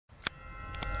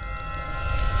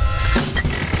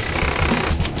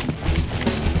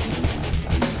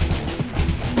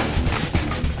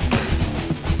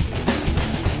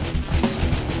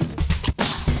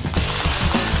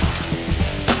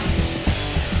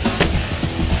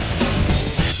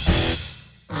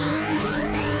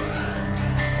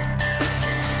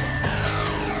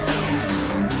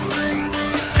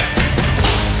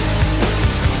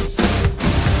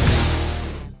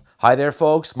Hi there,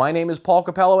 folks. My name is Paul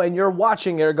Capello, and you're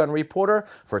watching Airgun Reporter.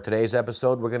 For today's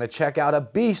episode, we're going to check out a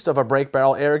beast of a break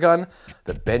barrel airgun,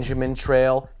 the Benjamin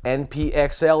Trail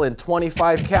NPXL in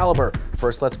 .25 caliber.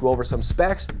 First, let's go over some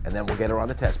specs, and then we'll get her on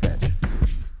the test bench.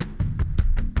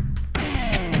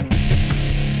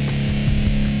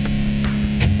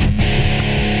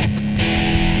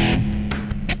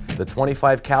 The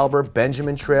 .25 caliber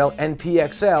Benjamin Trail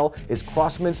NPXL is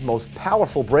Crosman's most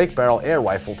powerful break barrel air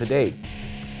rifle to date.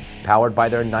 Powered by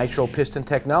their nitro piston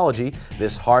technology,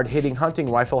 this hard-hitting hunting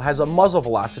rifle has a muzzle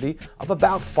velocity of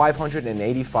about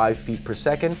 585 feet per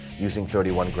second using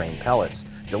 31 grain pellets,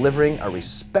 delivering a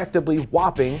respectably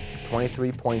whopping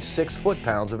 23.6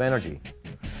 foot-pounds of energy.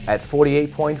 At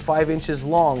 48.5 inches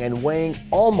long and weighing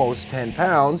almost 10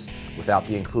 pounds, without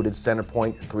the included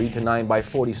Centerpoint 3 to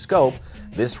 9x40 scope,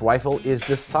 this rifle is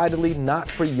decidedly not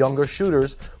for younger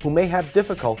shooters who may have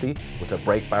difficulty with a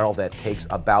break barrel that takes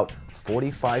about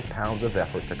 45 pounds of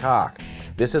effort to cock.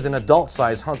 This is an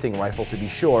adult-size hunting rifle to be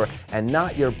sure, and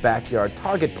not your backyard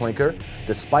target plinker,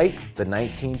 despite the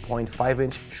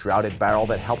 19.5-inch shrouded barrel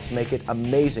that helps make it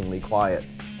amazingly quiet.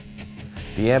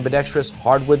 The ambidextrous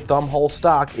hardwood thumbhole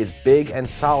stock is big and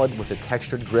solid with a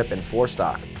textured grip and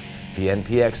forestock. The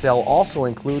NPXL also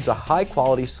includes a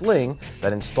high-quality sling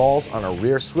that installs on a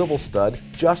rear swivel stud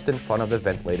just in front of the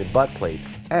ventilated butt plate,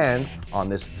 and on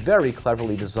this very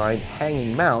cleverly designed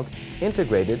hanging mount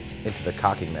integrated into the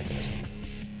cocking mechanism.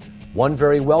 One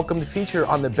very welcomed feature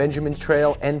on the Benjamin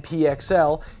Trail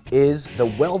NPXL is the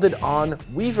welded-on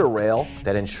weaver rail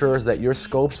that ensures that your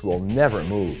scopes will never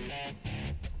move.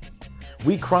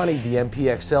 We chronied the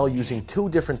NPXL using two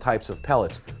different types of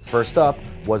pellets. First up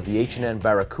was the H&N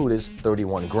Barracuda's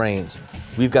 31 grains.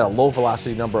 We've got a low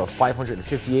velocity number of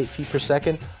 558 feet per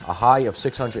second, a high of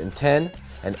 610,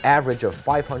 an average of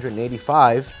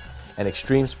 585, an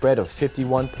extreme spread of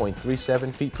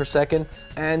 51.37 feet per second,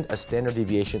 and a standard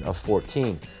deviation of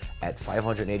 14. At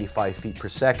 585 feet per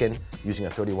second, using a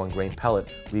 31 grain pellet,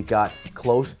 we got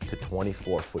close to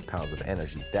 24 foot-pounds of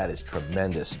energy. That is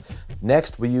tremendous.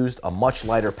 Next, we used a much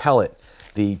lighter pellet,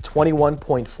 the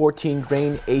 21.14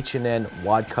 grain H&N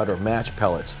wad cutter match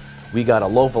pellets. We got a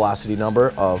low velocity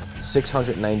number of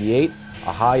 698,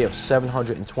 a high of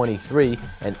 723,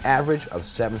 an average of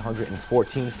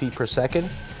 714 feet per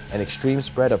second, an extreme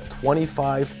spread of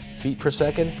 25 feet per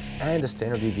second, and a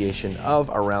standard deviation of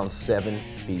around 7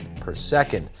 feet per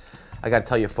second. I gotta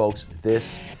tell you folks,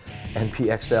 this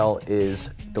NPXL is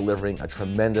delivering a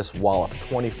tremendous wallop.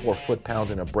 24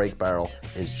 foot-pounds in a break barrel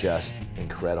is just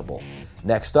incredible.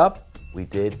 Next up, we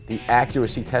did the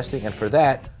accuracy testing, and for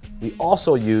that, we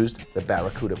also used the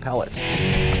Barracuda pellets.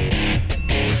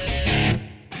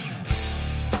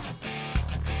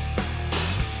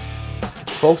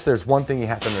 Folks, there's one thing you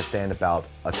have to understand about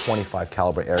a .25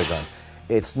 caliber air gun.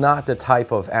 It's not the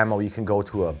type of ammo you can go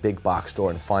to a big box store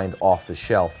and find off the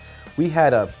shelf. We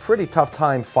had a pretty tough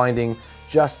time finding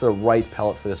just the right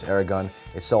pellet for this air gun.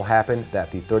 It so happened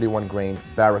that the 31 grain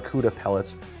Barracuda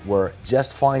pellets were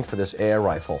just fine for this air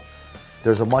rifle.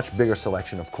 There's a much bigger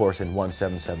selection, of course, in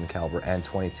 .177 caliber and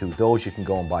 .22. Those you can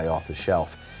go and buy off the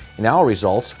shelf. In our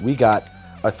results, we got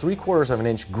a 3/4 of an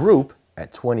inch group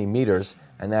at 20 meters,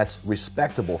 and that's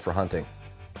respectable for hunting.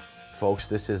 Folks,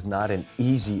 this is not an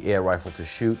easy air rifle to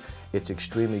shoot. It's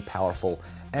extremely powerful,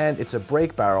 and it's a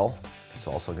break barrel. It's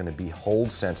also going to be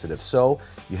hold sensitive, so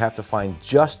you have to find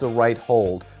just the right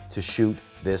hold to shoot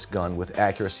this gun with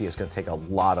accuracy. It's going to take a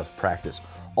lot of practice.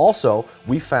 Also,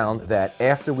 we found that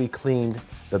after we cleaned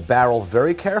the barrel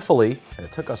very carefully, and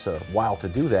it took us a while to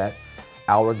do that,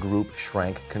 our group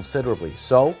shrank considerably.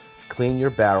 So, clean your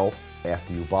barrel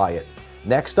after you buy it.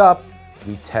 Next up,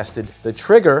 we tested the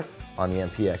trigger on the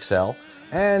NPXL,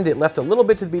 and it left a little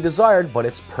bit to be desired, but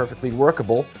it's perfectly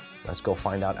workable. Let's go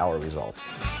find out our results.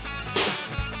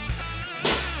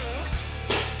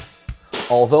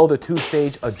 Although the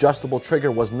two-stage adjustable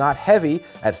trigger was not heavy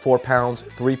at 4 pounds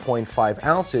 3.5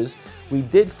 ounces, we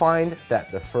did find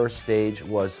that the first stage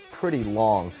was pretty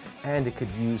long, and it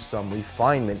could use some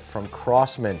refinement from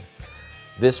Crosman.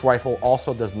 This rifle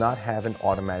also does not have an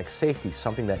automatic safety,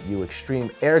 something that you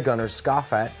extreme air gunners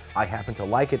scoff at. I happen to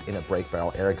like it in a break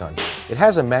barrel air gun. It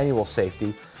has a manual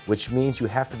safety, which means you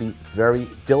have to be very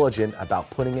diligent about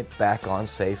putting it back on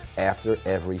safe after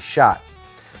every shot.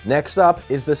 Next up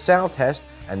is the sound test,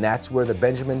 and that's where the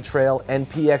Benjamin Trail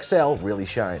NPXL really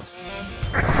shines.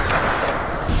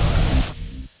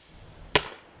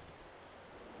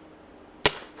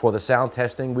 For the sound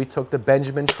testing, we took the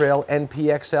Benjamin Trail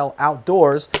NPXL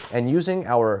outdoors, and using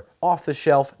our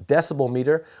off-the-shelf decibel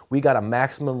meter, we got a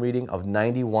maximum reading of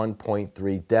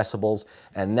 91.3 decibels,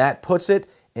 and that puts it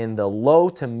in the low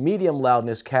to medium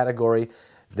loudness category,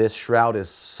 this shroud is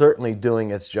certainly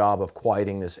doing its job of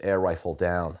quieting this air rifle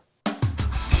down.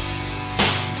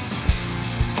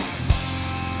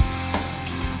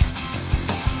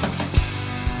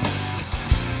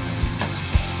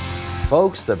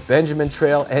 Folks, the Benjamin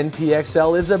Trail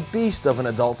NPXL is a beast of an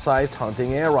adult-sized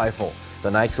hunting air rifle.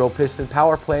 The nitro piston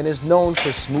power plant is known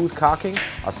for smooth cocking,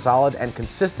 a solid and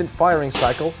consistent firing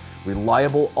cycle,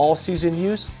 reliable all-season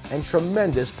use, and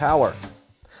tremendous power.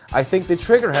 I think the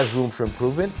trigger has room for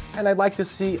improvement, and I'd like to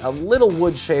see a little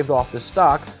wood shaved off the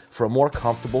stock for a more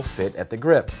comfortable fit at the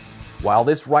grip. While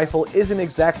this rifle isn't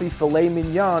exactly filet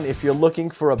mignon, if you're looking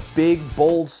for a big,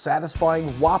 bold, satisfying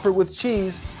whopper with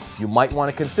cheese, you might want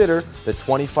to consider the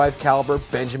 .25 caliber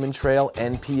Benjamin Trail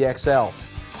NPXL.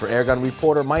 For Airgun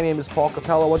Reporter, my name is Paul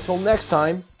Capello. Until next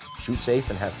time, shoot safe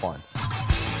and have fun.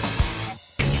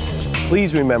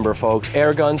 Please remember, folks,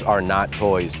 air guns are not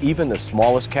toys. Even the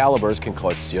smallest calibers can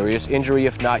cause serious injury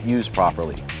if not used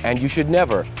properly. And you should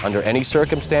never, under any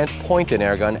circumstance, point an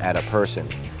air gun at a person.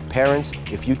 Parents,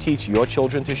 if you teach your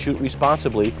children to shoot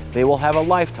responsibly, they will have a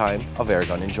lifetime of air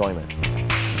gun enjoyment.